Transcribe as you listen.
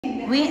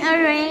We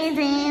are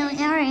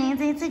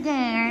ready to go.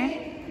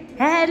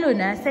 Hey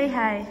Luna, say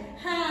hi.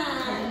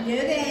 Hi,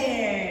 you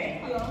there.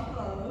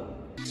 Hello.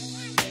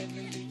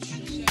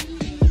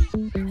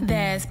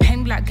 There's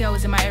pen black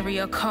girls in my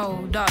area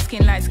cold. Dark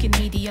skin, light skin,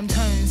 medium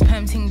tones.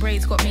 Perm ting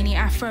braids got mini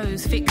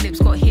afros. Thick lips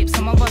got hips,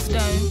 some of us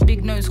don't.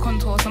 Big nose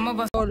contour, some of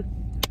us.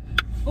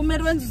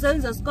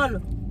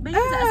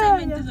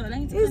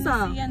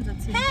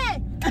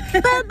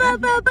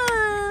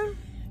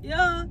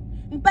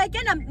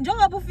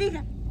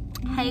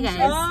 Hey guys.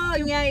 Oh,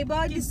 yeah, I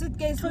bought this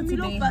suitcase for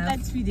today.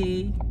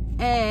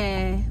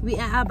 We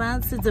are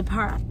about to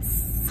depart.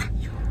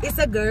 It's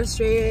a girls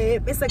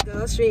trip. It's a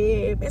girls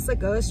trip. It's a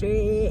girls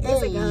trip.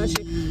 It's a girls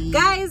trip.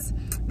 Guys,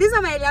 these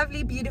are my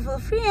lovely, beautiful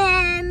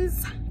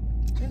friends.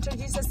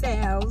 Introduce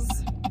yourselves.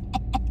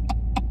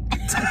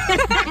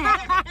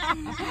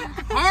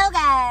 Hello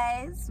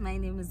guys, my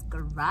name is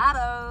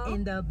Grotto.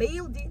 In the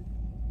building.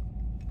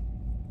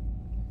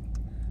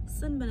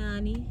 San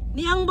Banani?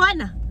 Niyang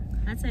Buana.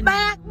 That's a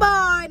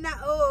Backbone.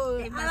 Oh,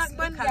 they I must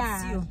like look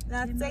at you.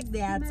 Let's take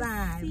their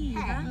time.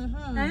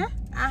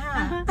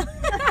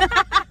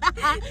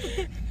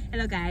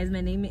 Hello guys,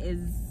 my name is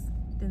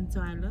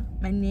Tentwalo.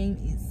 My name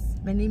is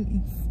My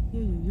name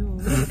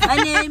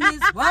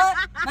is what?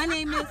 My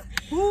name is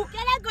who?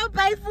 Can I go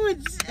buy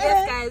food?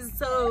 Yes guys,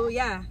 so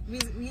yeah,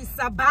 we're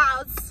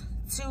about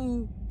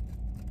to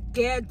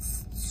get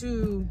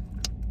to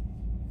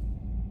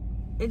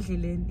the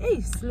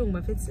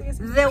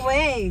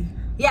way.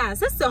 Yeah,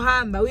 sister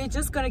Hamba, we're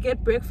just gonna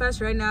get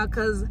breakfast right now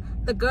because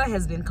the girl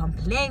has been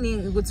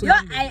complaining.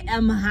 I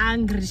am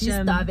hungry. She's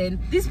starving.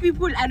 These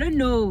people, I don't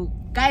know.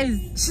 Guys,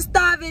 she's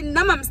starving.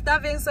 Now I'm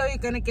starving, so we're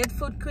gonna get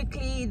food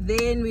quickly.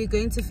 Then we're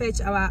going to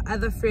fetch our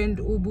other friend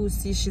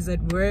Ubusi. She's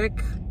at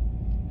work,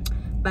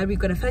 but we're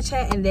gonna fetch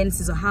her, and then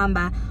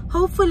Sizohamba.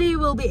 Hopefully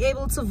we'll be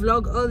able to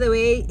vlog all the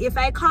way. If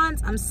I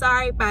can't, I'm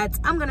sorry, but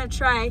I'm gonna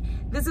try.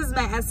 This is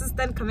my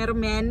assistant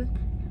cameraman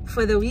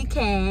for the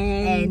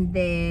weekend, and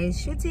the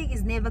shooting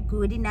is never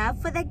good enough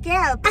for the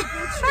girl, but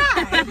we'll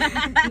try.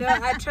 No,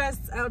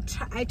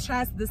 I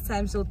trust this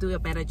time she'll do a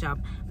better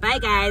job. Bye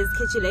guys,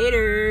 catch you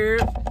later.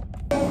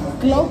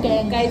 Glow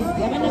gang, guys.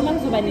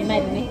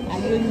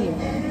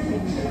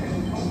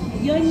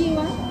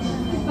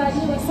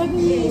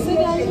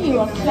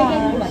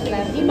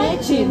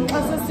 Imagine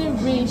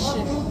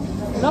assassination.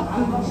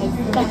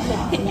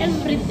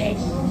 Every day.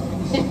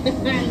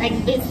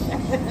 Like this.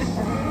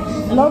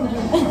 Love you.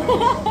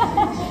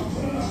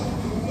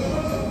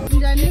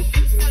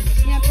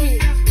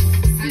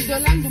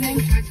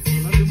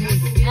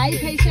 I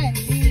patient.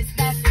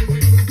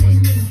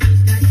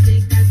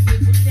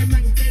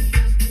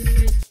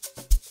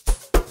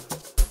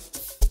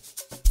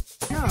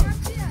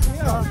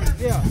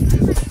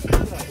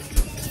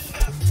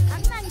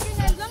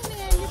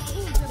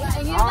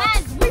 Yeah.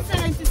 We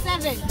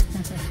 77.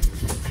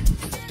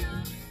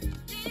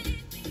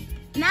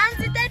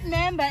 Nancy, that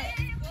member.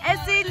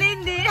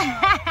 Lindy.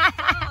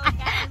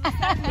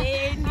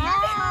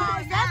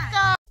 Let's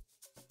go.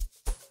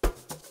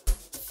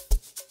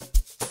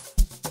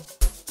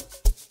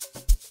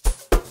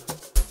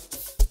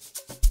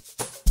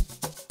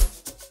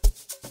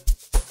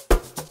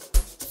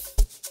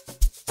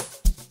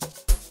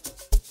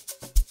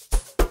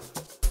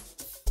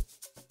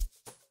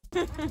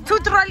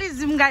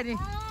 Tutorialism gani?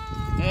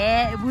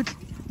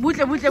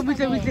 Butle.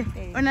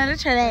 Ona le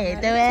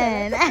tšhelete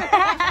wena.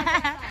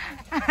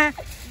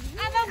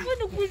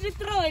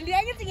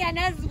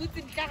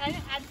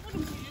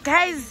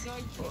 Guys,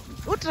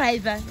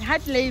 driver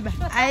hard labor.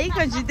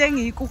 Ayikho nje into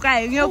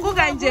engiyikukayo.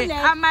 Ngiyokuka nje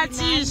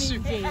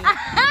amathishu.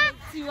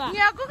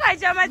 Ngiyokuka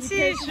nje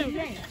amathishu.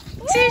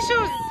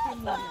 Tissues.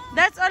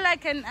 That's all I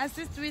can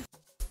assist with.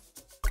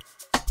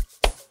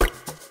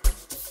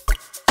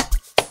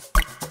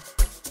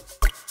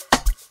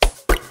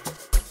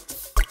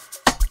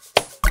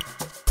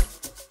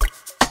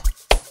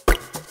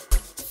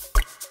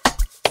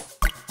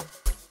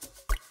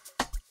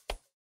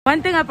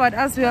 One thing about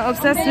us, we are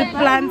obsessed with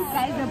plants.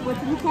 Guys, the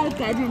botanical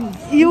garden.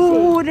 You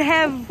would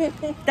have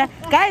that.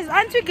 Guys,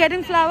 aren't you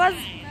getting flowers?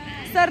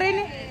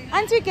 Sarini,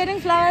 aren't you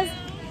getting flowers?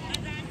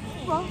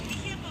 For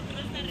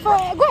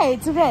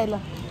wait,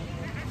 Vela.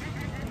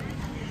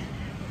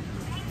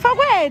 For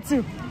wait.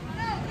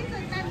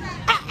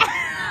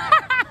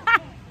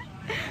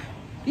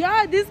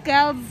 Yeah, these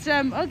girls,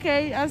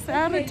 okay, as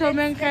I told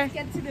me,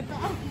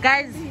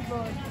 guys,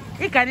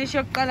 you can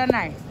show color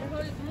night.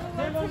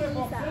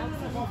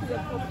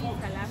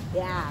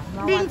 Yeah.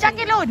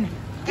 Alone.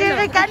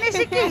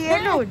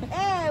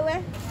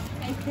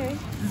 Okay.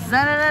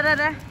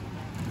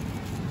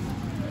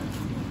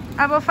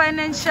 Our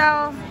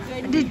financial,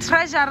 the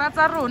treasurers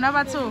are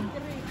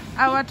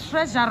our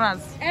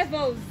treasurers.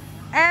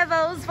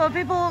 Evos for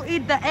people who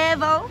eat the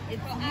evo.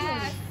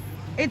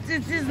 It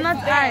is not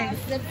I.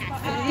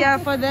 Yeah,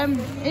 for them.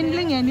 In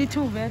Lingeni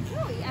too, man.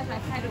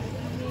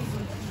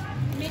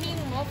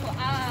 Meaning more for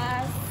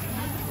us.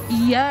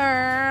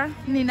 Yeah,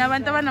 nina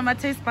abantu abanama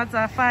taste buds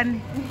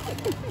afani.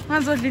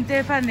 Ngazodla into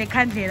efana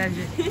nekhandlela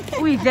nje.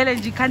 Uyidlele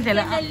nje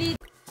ikhandlela.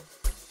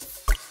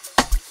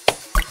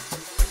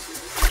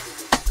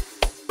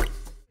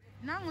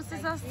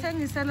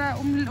 sasithengisela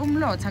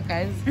umlotha,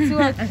 guys.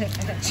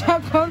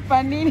 Charcoal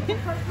panini.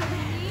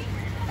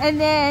 And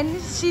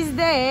then she's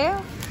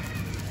there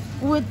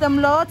with the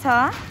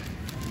mlota.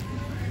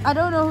 I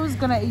don't know who's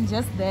gonna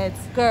ingest that.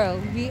 Girl,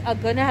 we are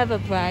gonna have a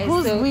prize.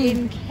 Who's so we?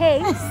 in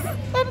case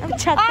I'm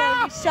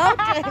chuckling,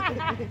 shouting.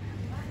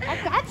 I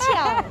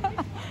gotcha.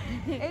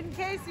 In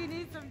case you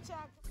need some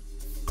chocolate.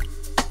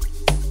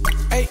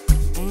 Hey.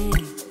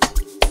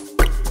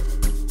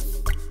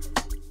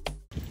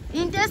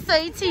 Into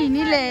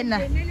soyithini lena?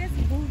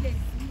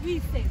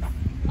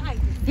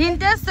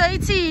 Into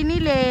soyithini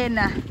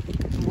lena?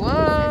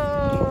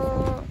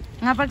 Whoa.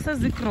 Ngapha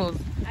kusezikros.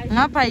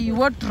 Ngapha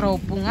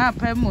yi-wardrobe,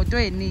 ngapha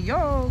emotweni.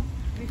 Yo.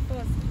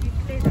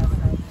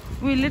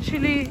 We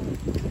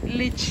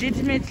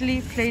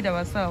legitimately played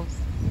ourselves.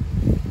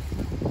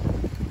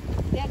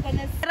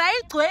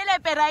 Rayigcwele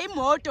phela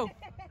imoto.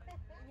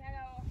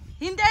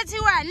 Into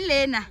ethi-1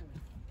 lena.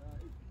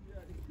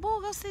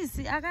 Buka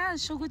sisi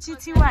akasho ukuthi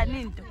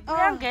ithi-1 into.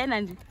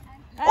 Uyangena nje.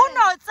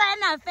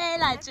 Unotsena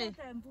fela nje.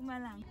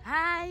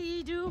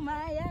 Hayi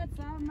dumaya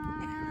tsama.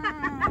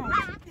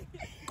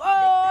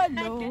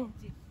 Kolo.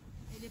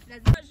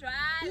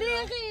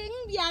 Le reng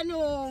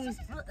bianong.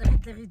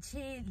 Re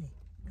chill.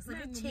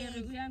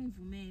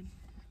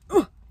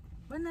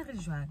 Bona re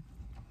jwang.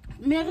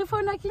 Mary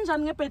phone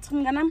kinjani ngebhetri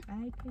mnganami?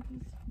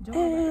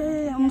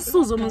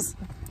 Umsuzo mos.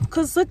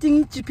 Cause sodinga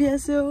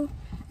i-GPS yo.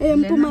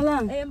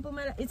 MPUMALANGA.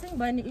 MPUMALANGA. It's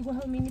ngibani iku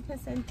how many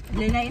percent?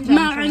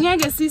 Mara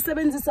ngeke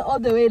siyisebenzise all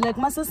the way like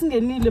mase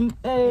singenile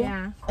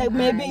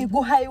maybe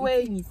ku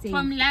highway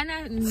From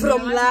Lana.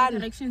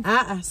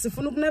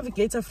 sifuna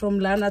ukunavigate from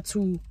Lana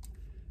to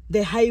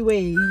the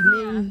highway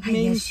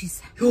main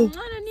yo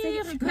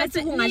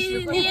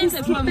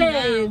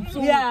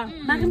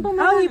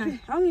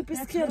awungiphi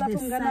isikhe lapho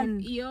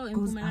mnganami Iyo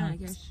eMpumalanga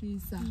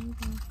kuyashisa.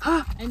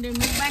 ha And then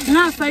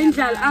ngafa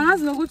indlala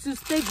angazi nokuthi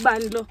steak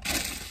bani lo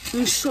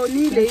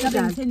ngishonile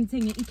indlala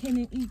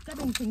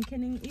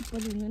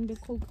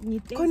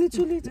khona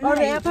 2 liters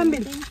or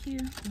yaphambili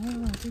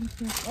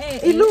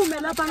ilume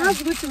lapha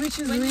angazi ukuthi which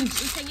is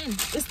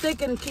which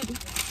steak and kidney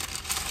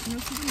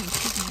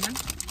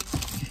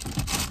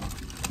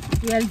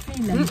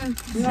Uyalifila.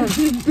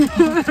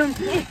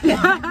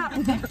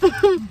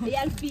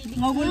 Uyalifila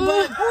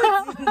ngokulibona.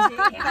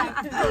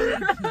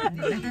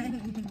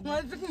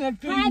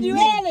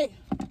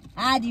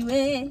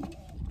 Hadiwe.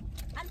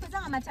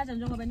 Aniphetha ngamachacha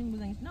njengoba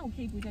ningibuza ngithi na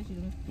okay kuthi athi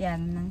lo. Yeah,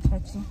 mina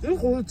ngichachi.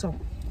 Irutho.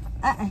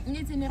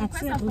 Nithi ni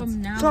request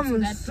from now to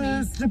that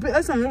place.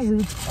 GPS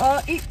ngerutho.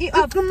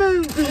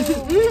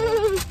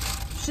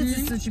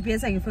 Shithi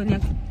GPS ngefoni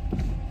yakho.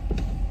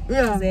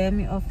 Yeah.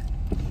 Zemi off.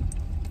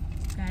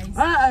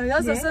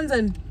 Yazi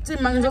senzeni.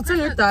 Thina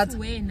ngizothenga idatha.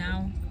 Where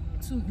now?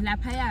 To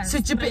Lapaya. Si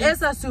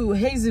GPS to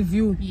Hazy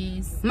View.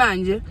 Yes.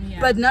 Manje. Yeah.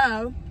 But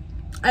now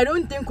I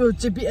don't think we'll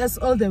GPS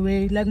all the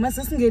way. Like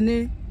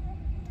masesingene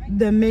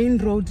the main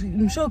road.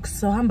 I'm sure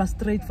sohamba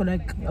straight for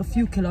like a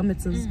few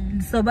kilometers.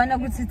 So bana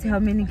kuthi how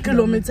many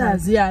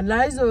Kilometers. Yeah.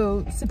 La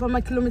izo sipha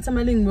ama kilometer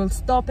maling will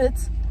stop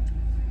it.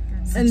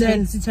 And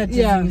then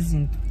yeah.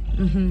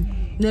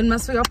 Then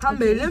masifika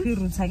phambili.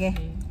 Iroute ke.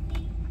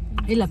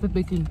 Ilapha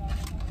ebhekini.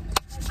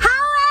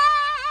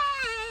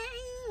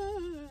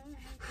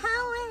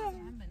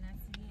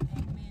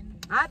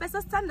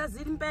 Bese sithanda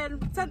impela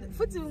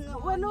futhi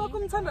wena wakho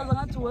umthandazo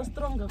ngathi was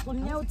strong kakhulu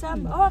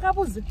ngiyawuthamba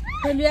awakabuze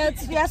Phela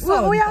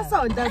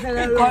uyasonda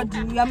phela God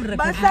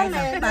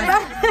uyamrecognize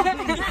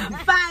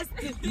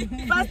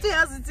fast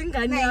yazi ukuthi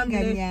ingane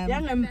yami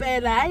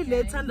yangempela hayi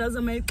le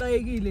thandazo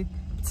mayixekile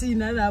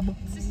thina labo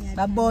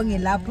babonge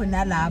lapho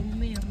nalapho.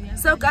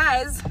 So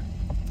guys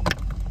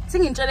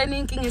singintshela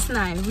inkinga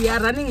esi9 we are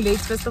running late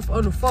first of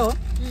all 4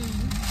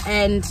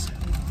 and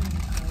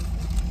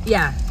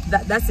yeah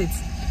that's it.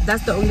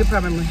 That's the only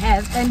problem we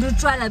have. And we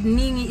try like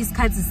ningi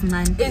isikhathi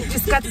sincane.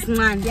 Isikhathi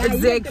sincane.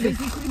 Exactly.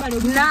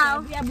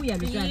 Now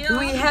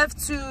we have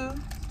to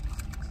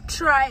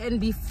try and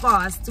be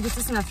fast. I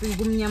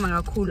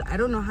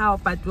don't know how,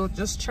 but we'll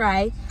just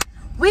try.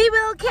 We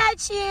will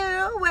catch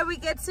you when we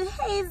get to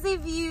Hazy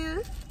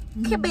View.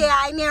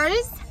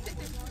 Kebeiners.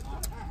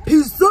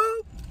 Peace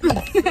out.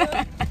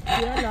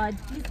 Dear Lord,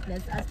 please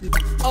bless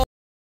us.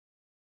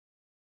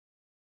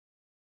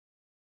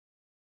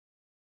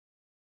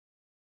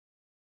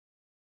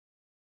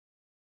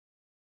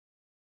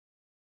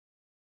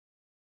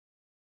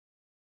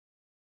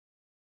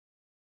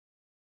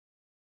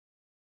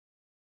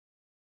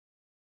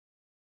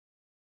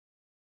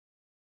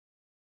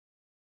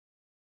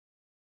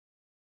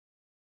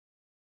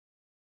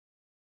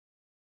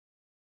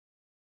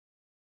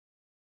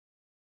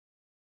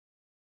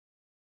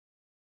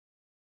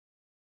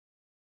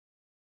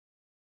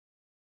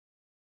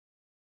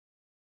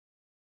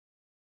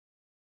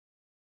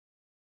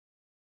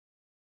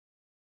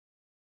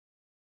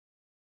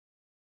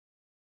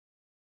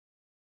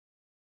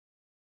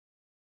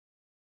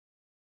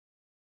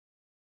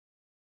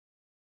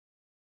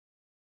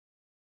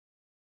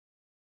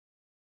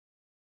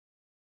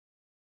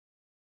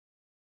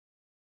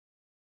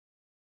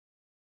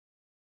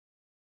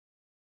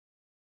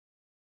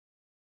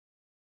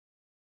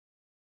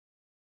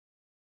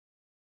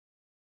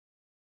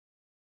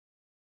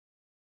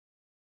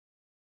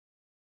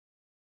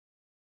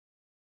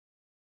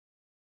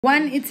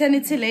 One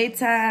eternity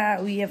later,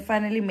 we have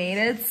finally made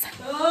it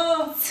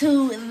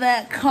to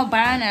the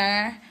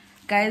cabana.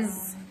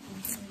 Guys,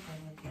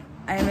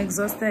 I am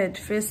exhausted.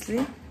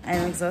 Firstly, I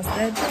am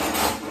exhausted.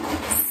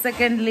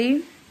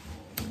 Secondly,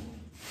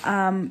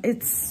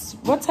 it's,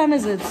 what time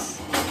is it?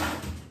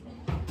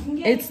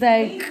 It's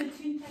like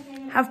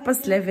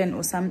 11:30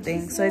 or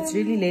something, so it's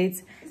really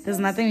late. There's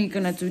nothing we're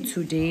gonna do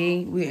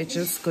today. We are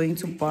just going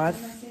to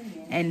bath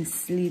and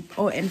sleep.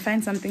 Oh, and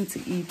find something to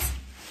eat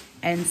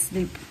and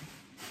sleep.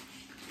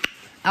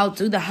 I'll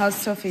do the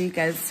house tour for you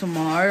guys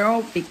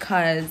tomorrow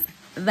because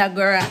the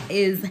girl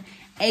is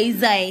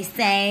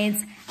exhausted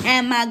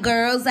and my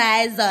girls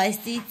are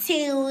exhausted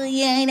too.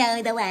 You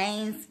know the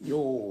ways.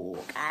 Yo,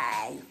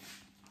 guys.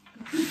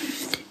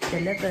 The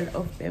level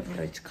of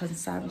beverage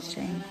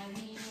consumption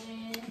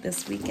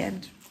this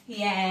weekend.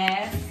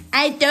 Yes.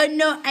 I don't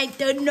know,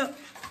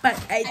 but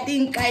I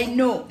think I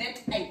know.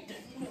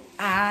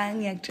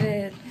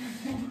 Ngiyakutshela.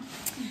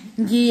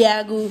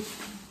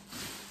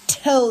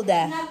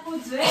 Ngiyakuthola.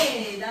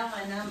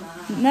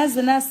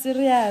 Nazi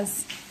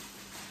serious.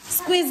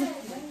 Squeeze.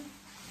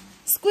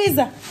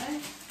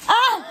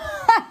 Ah!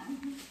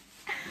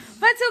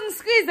 Bathong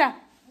squeeze.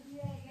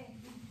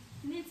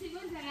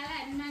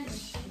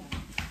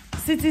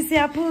 Sithi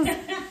siyaphuza.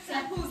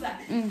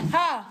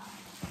 Ha.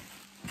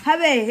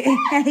 Habe,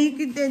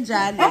 ikinte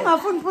njani?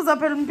 Ongafuni ukuphuza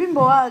phela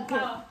umphimbo wakhe.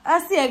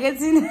 Asiyeke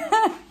thina.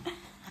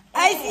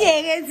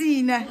 Asiyeke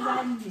thina.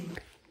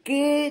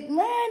 Good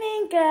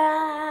morning,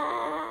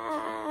 guys.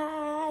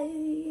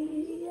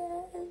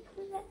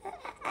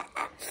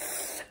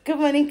 Good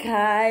morning,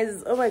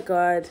 guys. Oh my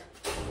god.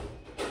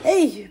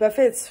 Hey,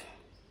 Buffett.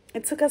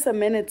 It took us a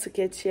minute to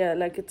get here.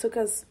 Like, it took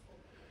us...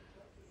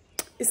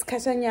 It's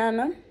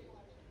Kashanyana.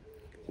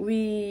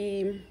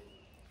 We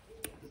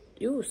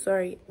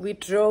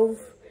drove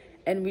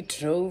and we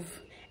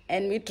drove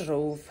and we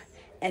drove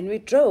and we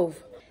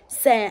drove.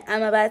 So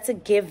I'm about to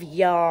give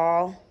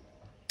y'all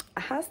a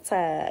house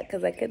tour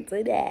because I couldn't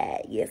do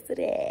that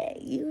yesterday.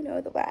 You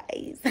know the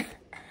vibes.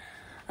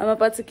 I'm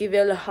about to give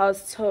y'all a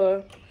house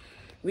tour.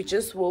 We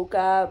just woke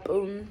up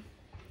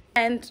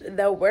and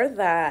the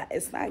weather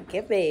is not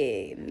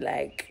giving.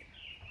 Like,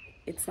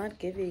 it's not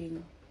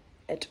giving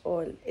at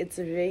all. It's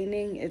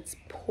raining, it's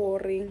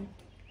pouring.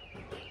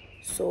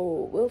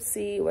 So we'll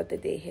see what the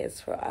day has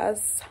for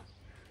us.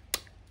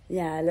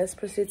 Yeah, let's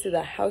proceed to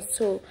the house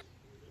tour.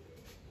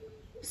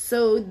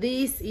 So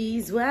this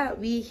is what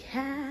we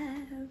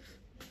have.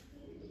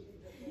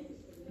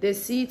 The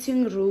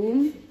sitting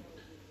room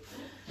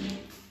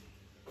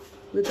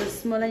with a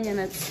smaller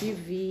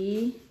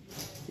TV.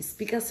 The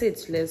speaker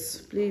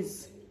setless,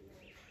 please.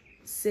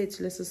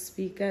 Setless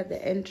speaker.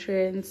 The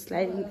entrance,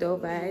 sliding door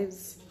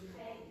vibes.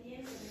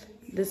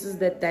 This is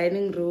the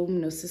dining room.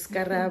 No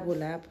siskarabo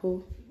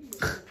lapo.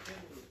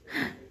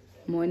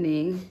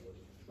 Morning.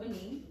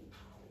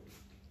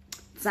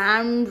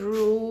 Time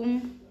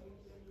room.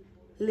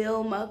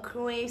 Little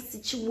microwave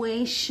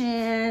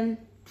situation.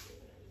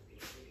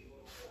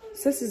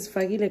 This is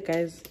fagile,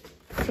 guys.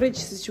 Fridge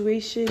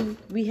situation.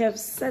 We have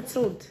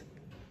settled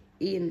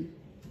in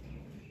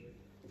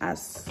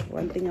us.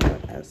 One thing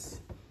about us.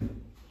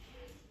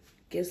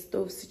 Gas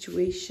stove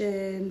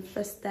situation.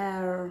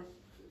 Faster.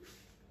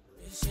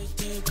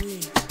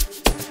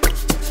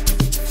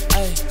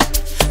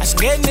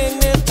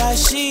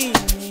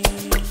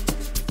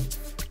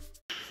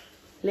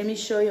 Let me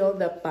show you all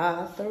the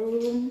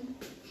bathroom.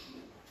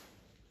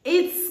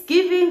 It's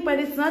giving, but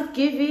it's not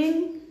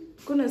giving.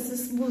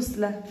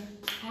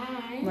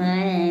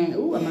 Hi.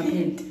 Ooh,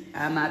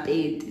 I'm a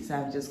paint. So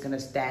I'm just gonna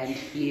stand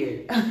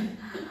here.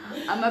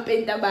 I'm a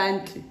paint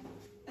band.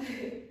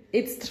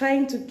 It's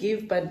trying to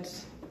give, but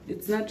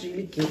it's not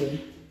really giving.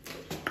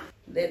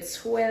 The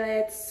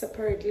toilet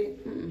separately.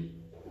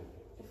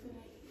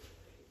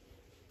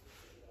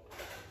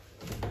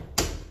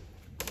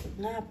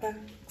 Ngapha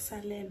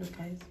kusalelo,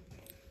 guys.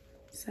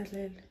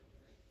 Salelo.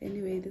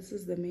 Anyway, this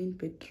is the main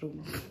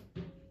bedroom.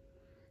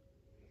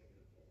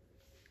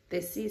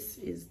 The sis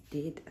is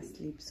dead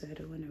asleep, so I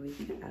don't want to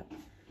wake her up.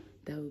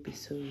 That would be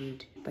so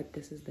rude. But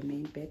this is the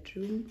main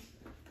bedroom.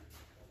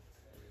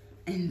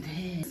 And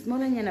then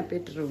smaller nyana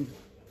bedroom.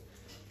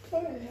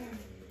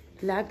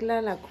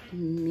 Lagla la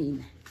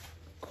mina.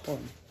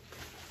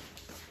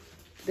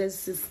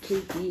 This is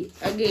KP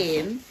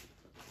again.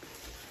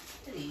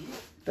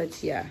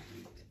 But yeah.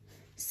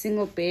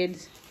 Single bed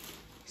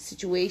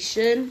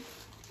situation.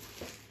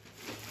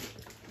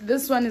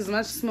 This one is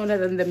much smaller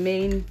than the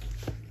main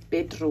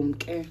bedroom,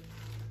 okay?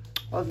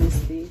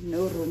 Obviously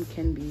no rooms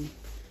can be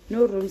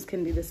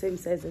the same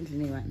size as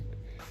anyone.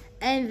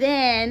 And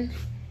then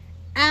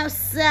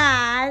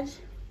outside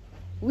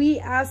we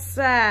are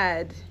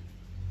sad.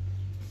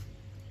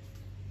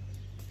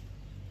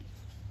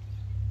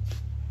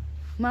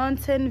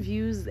 Mountain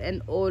views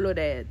and all of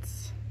that.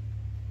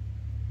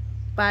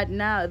 But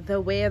now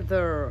the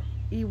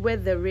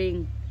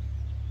weathering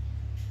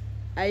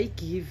I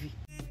give you.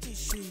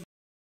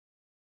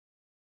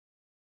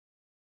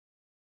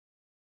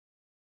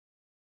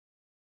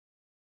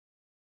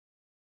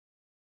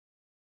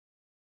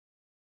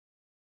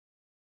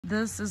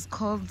 This is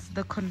called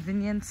the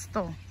convenience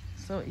store.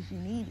 So if you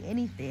need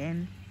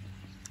anything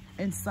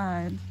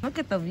inside, look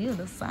at the view,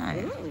 the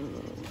sign.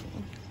 Ooh.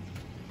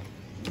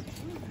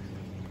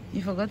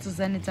 You forgot to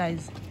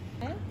sanitize.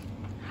 Eh?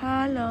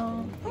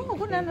 Hello.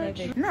 Oh,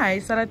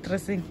 nice. Start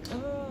dressing.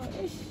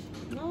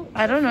 No,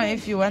 I don't know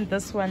if you want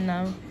this one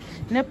now.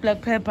 No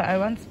black pepper. I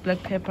want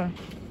black pepper.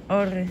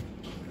 Or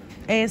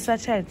a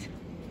sachet.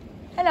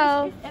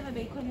 Hello.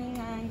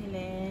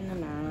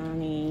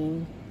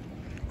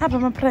 Apa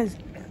my price?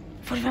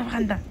 45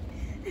 rand.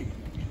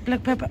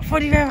 Black pepper.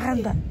 45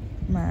 rand.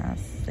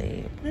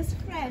 Massive. This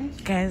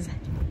French. Guys.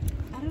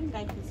 I don't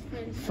like this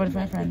French.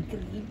 45 rand.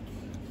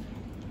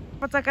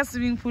 What's like a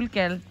swimming pool,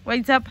 girl?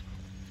 Wait up.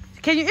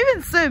 Can you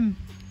even swim?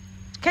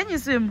 Can you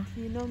swim?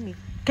 You know me.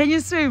 Can you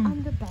swim?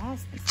 I'm the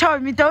best. Tell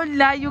me, don't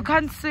lie. You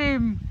can't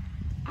swim.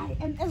 I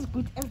am as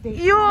good as they.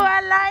 You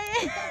are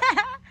lying.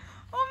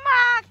 Oh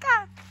my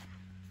God.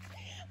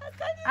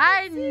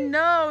 I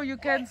know you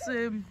can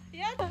swim.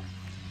 Yeah.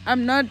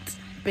 I'm not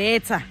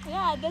better.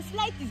 Yeah, the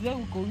slide is where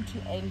we're going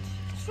to end.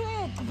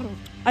 Straight, bro.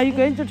 Are you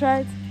going to try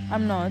it?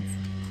 I'm not.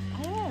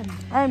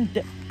 I am.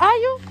 Are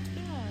you?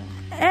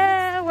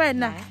 Yeah. When?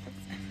 Tell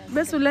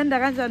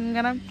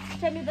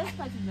me this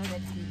part is not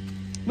that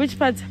deep. Which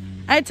part?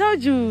 I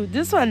told you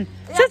this one.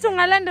 Yeah.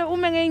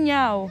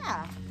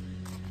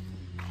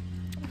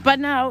 But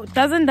now,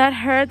 doesn't that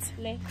hurt?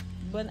 Like,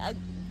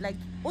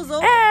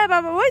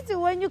 Baba, wait,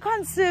 when you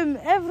can't swim,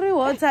 every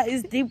water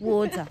is deep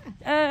water.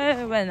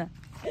 When?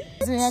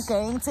 We are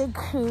going to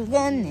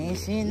Kruger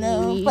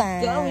National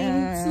Park. We're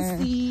going to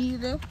see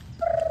the...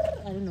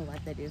 I don't know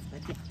what that is,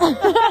 but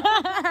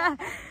yeah.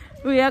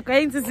 We are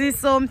going to see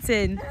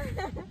something.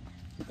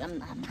 I'm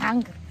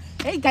hungry.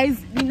 Hey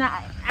guys,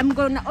 I'm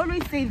gonna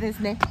always say this,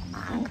 ne?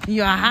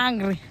 You are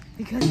hungry.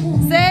 Because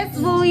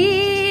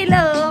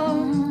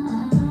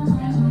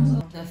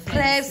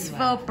preps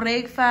for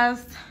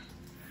breakfast.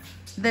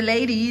 The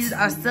ladies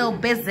are still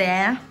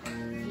busy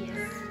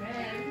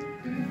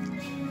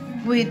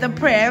with the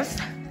preps.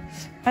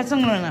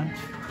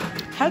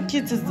 How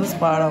cute is this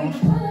bottle?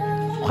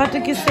 What do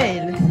you say?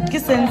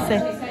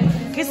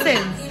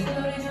 Kisense.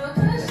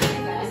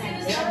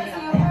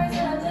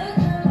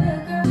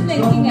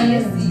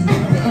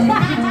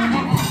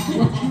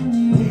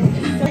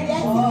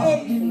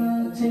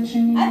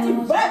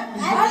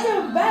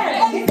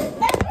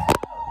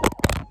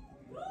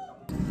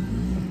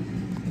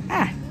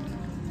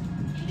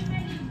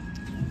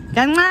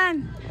 Young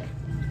man.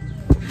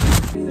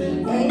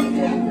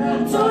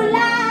 to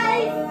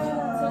life.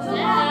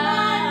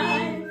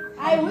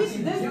 I wish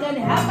this can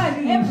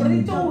happen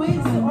every 2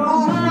 weeks or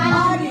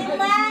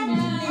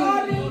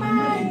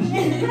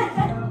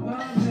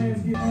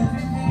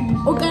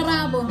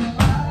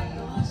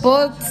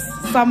Bought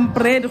some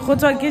bread.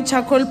 Khotwa ke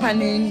charcoal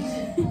paneng.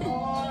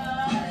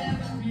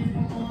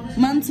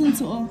 Mantung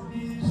to all.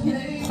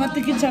 Khotwa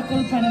ke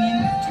charcoal paneng.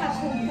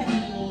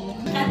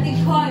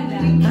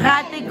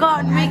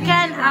 Ratikon, we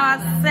can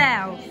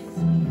ourselves.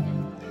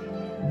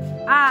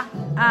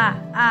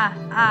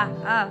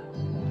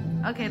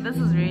 Okay, this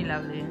is really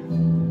lovely.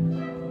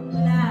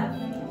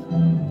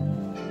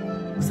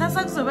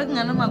 Sasa kuzobe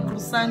kungana ma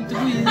croissant.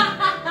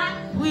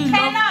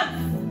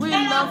 We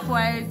love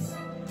white.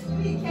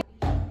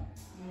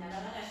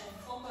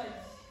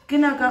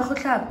 Kina ka go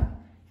tlhapa.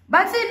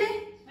 Batsele?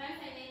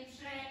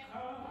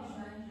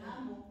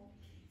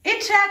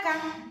 Itraka.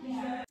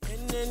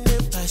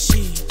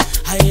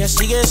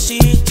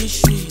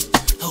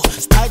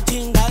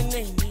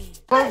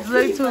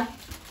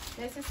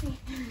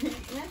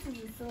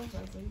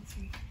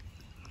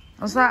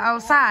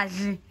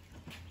 Awusadli.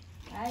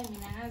 Hayi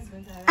mina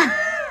ngazibonza.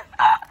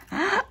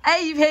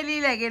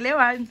 Ayiphelile ke le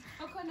one.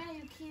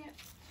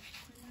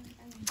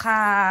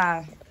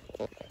 Cha.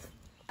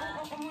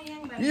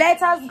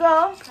 Let us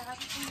go.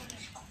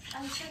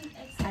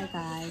 Hi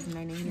guys,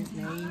 my name is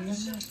Mary.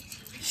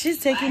 She's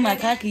taking my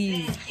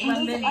khakis.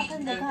 Open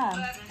the car.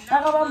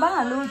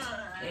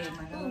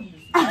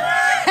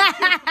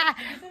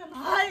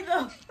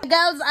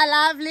 Girls are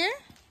lovely.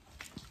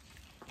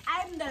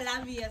 I'm the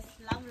loveliest.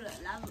 Love.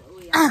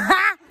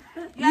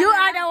 You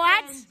are the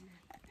what?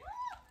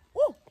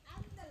 Ooh.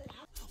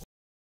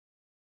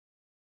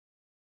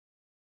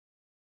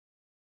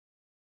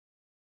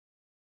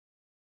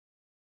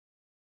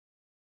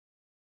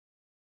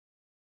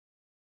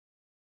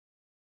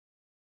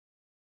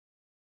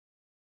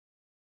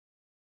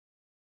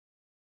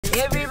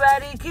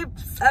 Everybody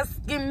keeps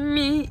asking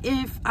me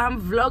if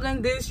I'm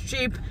vlogging this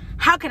trip.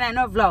 How can I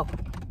not vlog?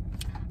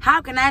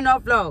 How can I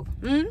not vlog?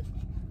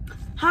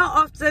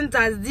 How often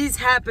does this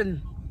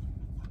happen?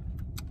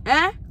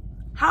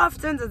 How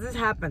often does this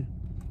happen?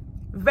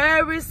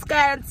 Very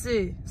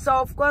scanty. So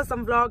of course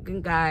I'm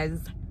vlogging, guys.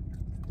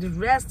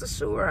 Rest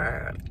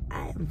assured,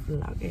 I am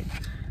vlogging.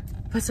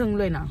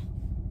 Now.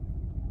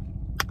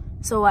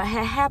 So what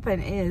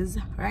happened is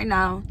right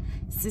now,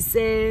 she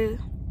said,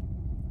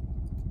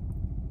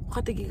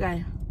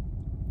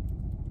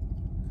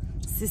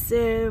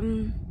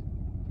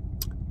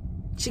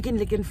 chicken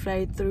lick and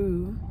fry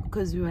through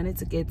because we wanted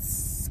to get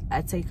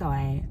a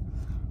takeaway.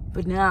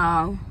 But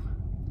now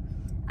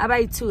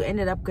Abai too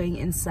ended up going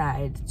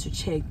inside to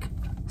check.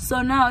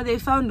 So now they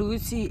found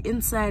Uchi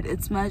inside.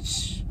 It's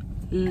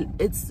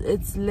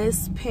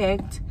less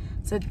packed.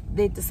 So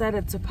they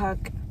decided to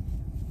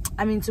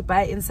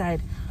buy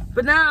inside.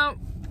 But now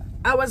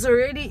I was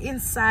already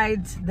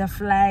inside the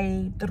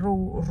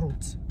fly-through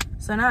route.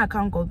 So now I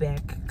can't go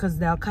back because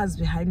there are cars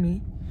behind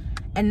me.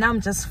 And now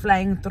I'm just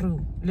flying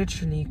through,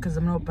 literally, because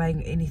I'm not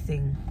buying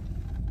anything.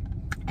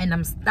 And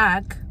I'm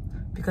stuck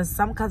because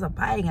some cars are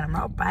buying and I'm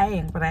not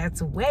buying, but I have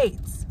to wait.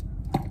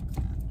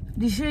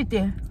 This is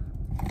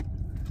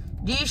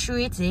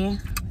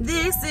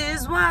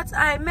what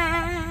I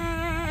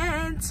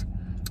meant.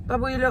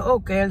 Babuile, oh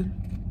girl.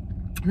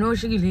 No,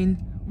 Shigilin.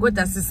 What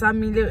does the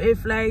family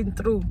flying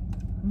through?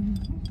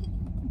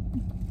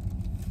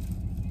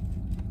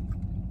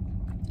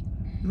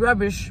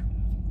 Rubbish.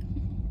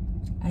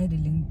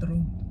 Idling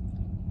through.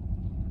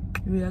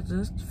 We are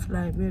just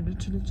flying. We are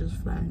literally just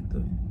flying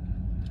through.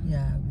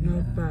 Yeah.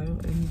 No buy or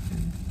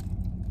anything.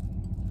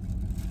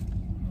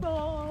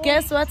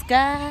 Guess what,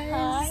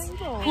 guys?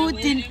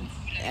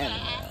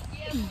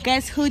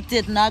 Guess who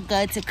did not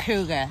go to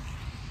Kruger?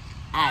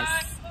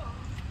 Us.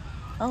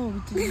 Oh,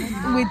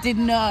 we did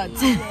not.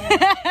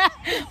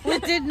 We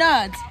did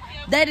not.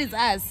 That is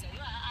us.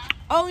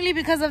 Only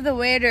because of the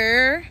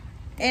weather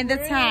and the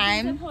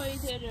time.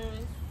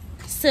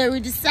 So we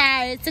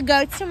decided to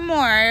go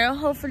tomorrow.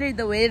 Hopefully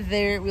the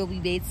weather will be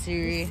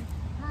better.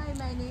 Hi,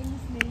 my name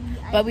is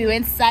Mary. But we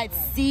went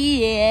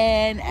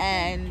sightseeing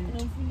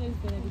and...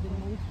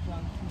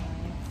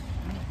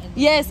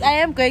 Yes, I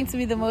am going to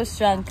be the most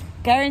drunk.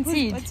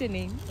 Guaranteed. What's your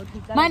name?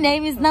 My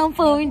name is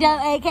Namfundo,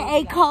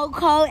 aka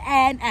Coco,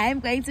 and I'm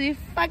going to be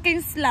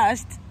fucking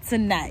sloshed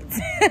tonight.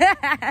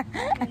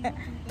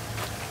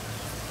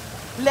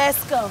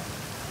 Let's go.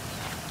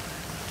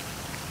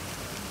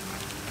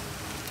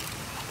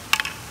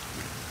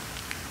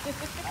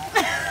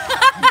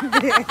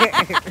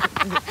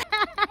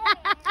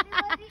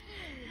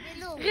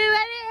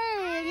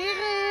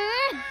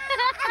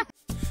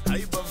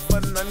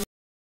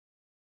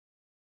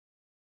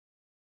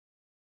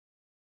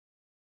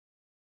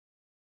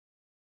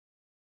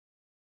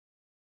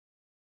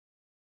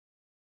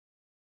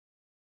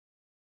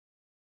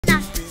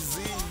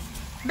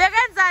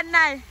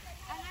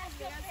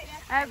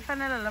 I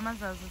finally love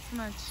myself so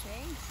much.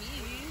 Thank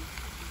you.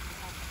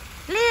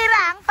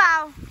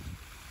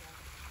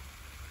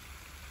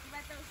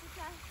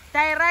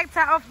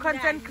 Director of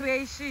content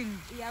creation.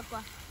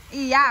 Iyakwa.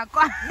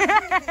 Iyakwa.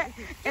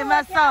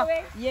 Emaso.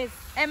 Yes.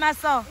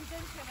 Emaso.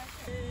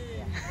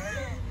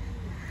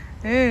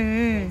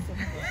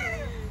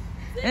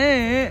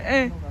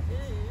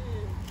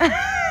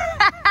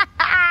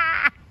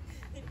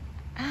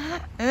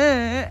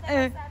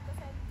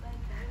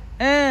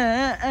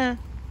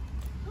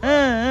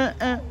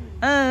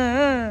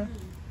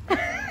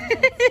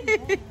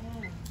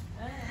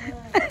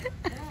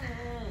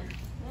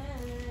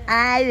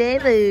 I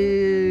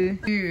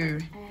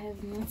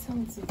have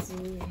nothing to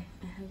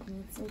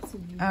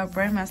do. Our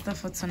brand master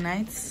for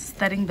tonight,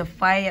 starting the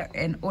fire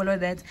and all of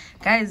that.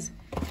 Guys,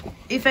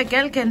 if a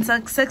girl can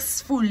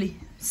successfully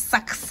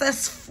start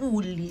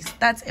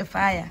a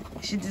fire,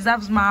 she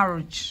deserves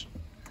marriage.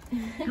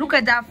 Look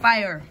at that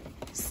fire.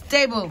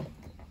 Stable.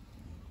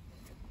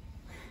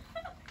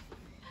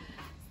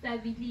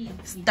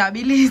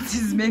 Stability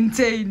is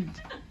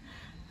maintained.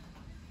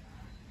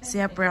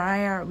 So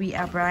we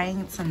are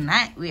buying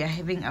tonight. We are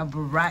having a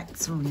bride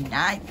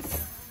tonight.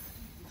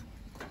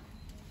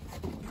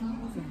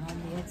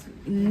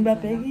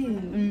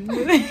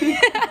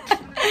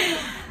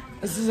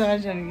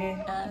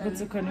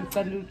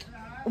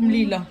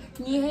 Umlilo.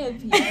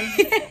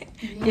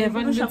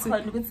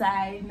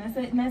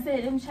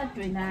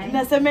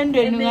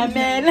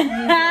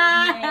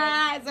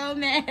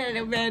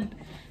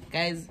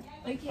 Guys,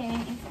 Okay.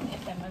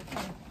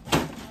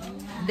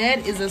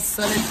 that is a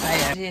solid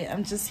fire. Yeah,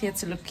 I'm just here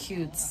to look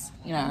cute,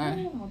 you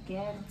know. Oh,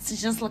 okay. To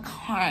just look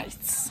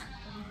hot.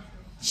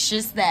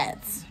 Just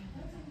that.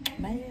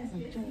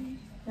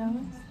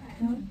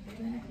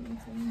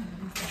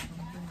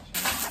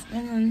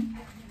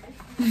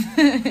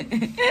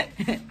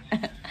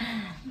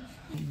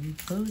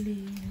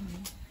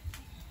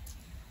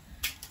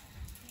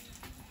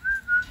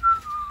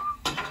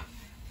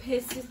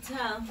 Piss it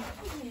down.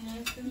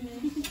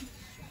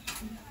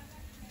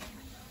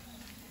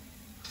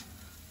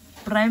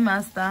 Prime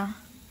Master.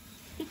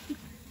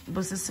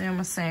 Businessu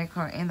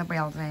Maseko in the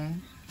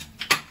building.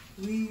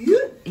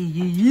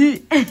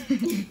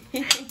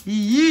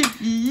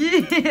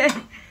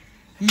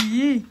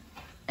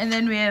 And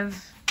then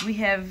we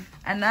have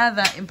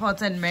another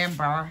important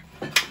member.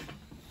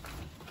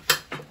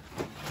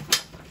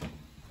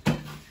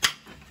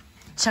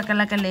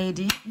 Chakalaka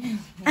lady.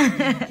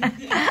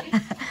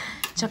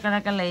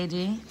 Chakalaka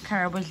lady.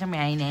 Karabusha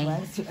Maine.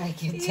 I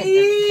can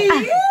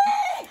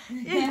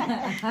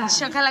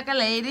Chakalaka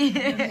lady.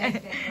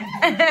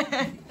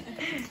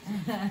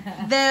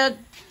 The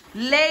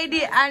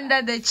lady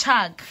under the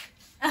chuck.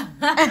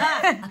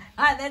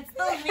 That's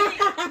still me.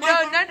 No,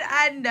 not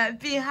under,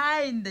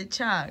 behind the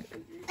chunk.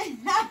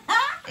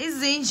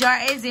 Is in your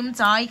is in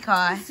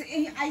car.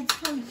 I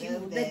told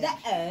you that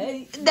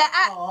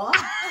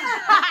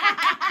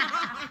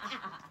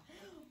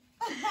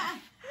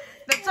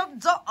The top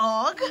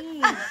dog.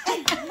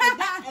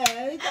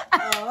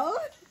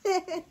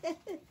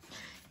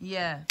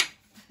 Yeah.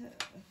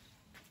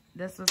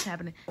 That's what's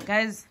happening.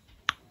 Guys,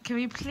 can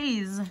we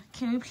please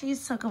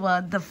talk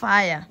about the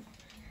fire?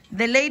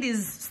 The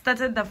ladies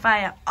started the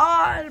fire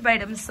all by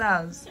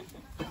themselves.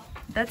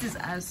 That is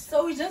us.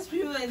 So we just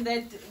realized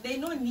that there's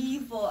no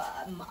need for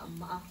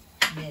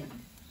men.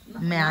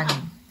 Man.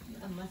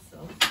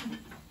 Myself.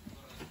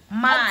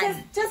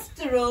 Man.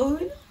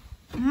 Testosterone.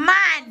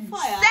 Man.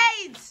 Fire.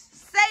 Say it.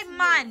 Say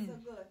man. So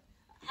good.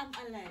 I'm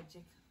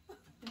allergic.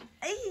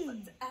 Hey.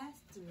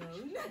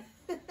 Testosterone.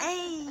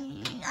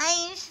 Hey.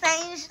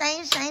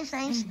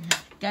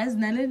 Guys,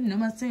 nale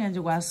noma senga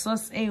nje kwa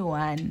sauce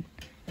A1.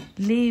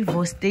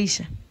 Leave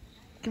station.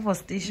 Give us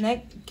station.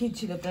 Like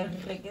kitchen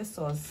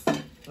sauce.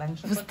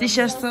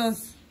 Station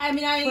sauce. I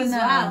mean, I as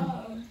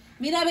well.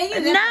 Mina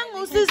bengi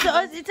Nangu sisi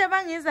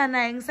itabangiza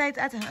na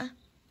ngisite athi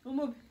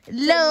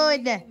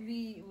Lord.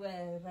 We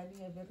were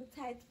running a very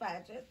tight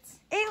budget.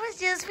 It was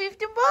just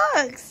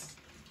 $50.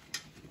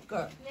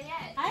 Girl.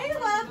 Hi,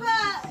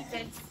 Papa.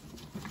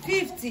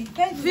 50.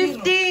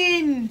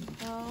 15.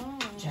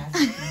 Just.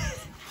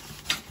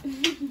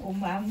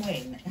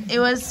 It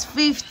was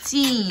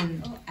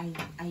 15. Oh,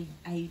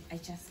 I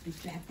just be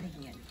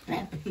bapping.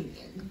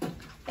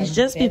 It's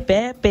just be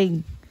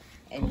bapping.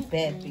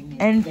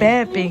 And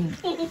bapping.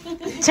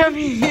 Tell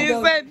me,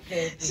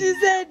 she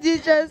said you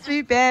just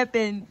be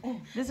bapping.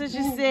 That's what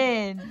she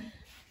said.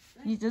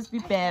 You just be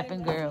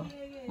bapping, girl.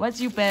 What's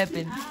you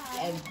bapping?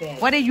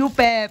 What are you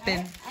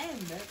bapping?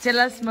 Tell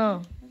us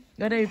more.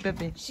 What are you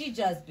bapping? She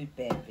just be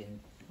bapping.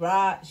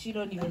 Bruh, she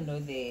don't even know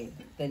the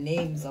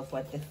names of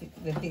what the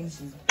things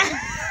she's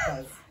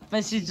does.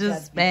 But she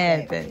just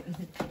bapping.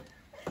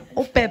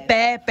 Oh,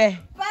 pepe.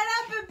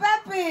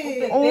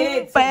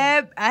 Oh,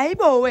 Pep. Ay,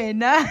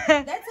 buena.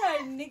 That's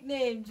her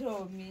nickname,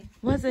 Tommy.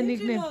 What's her Did you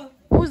nickname? know?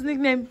 Whose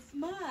nickname?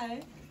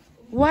 Mine.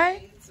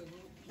 Why?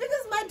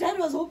 Because my dad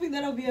was hoping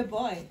that I'll be a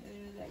boy.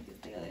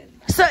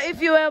 So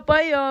if you were a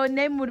boy, your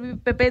name would be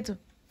Pepeto.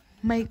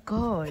 My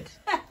God.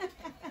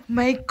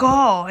 My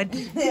God.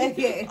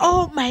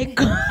 Oh my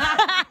God.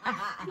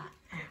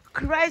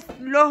 Christ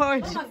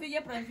Lord.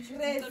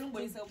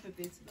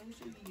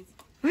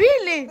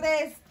 Really?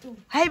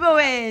 Hi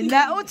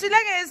wena o tsela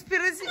ke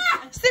spirit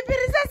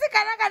se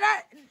kana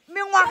kana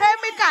mengwaga e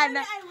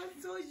mekana. I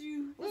once told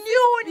you.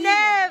 You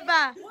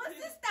never. What's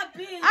Sister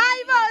Bill?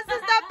 Ay bo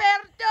Sister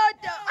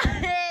Bertoto.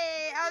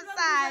 Hey,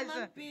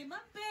 awusasho.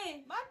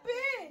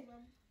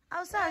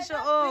 Awusasho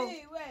oh.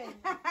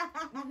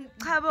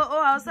 Cha bo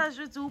oh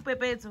awusasho uthi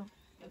uPepeto.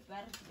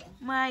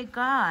 My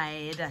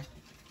God.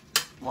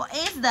 What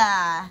is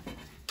that?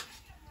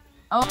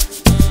 Oh.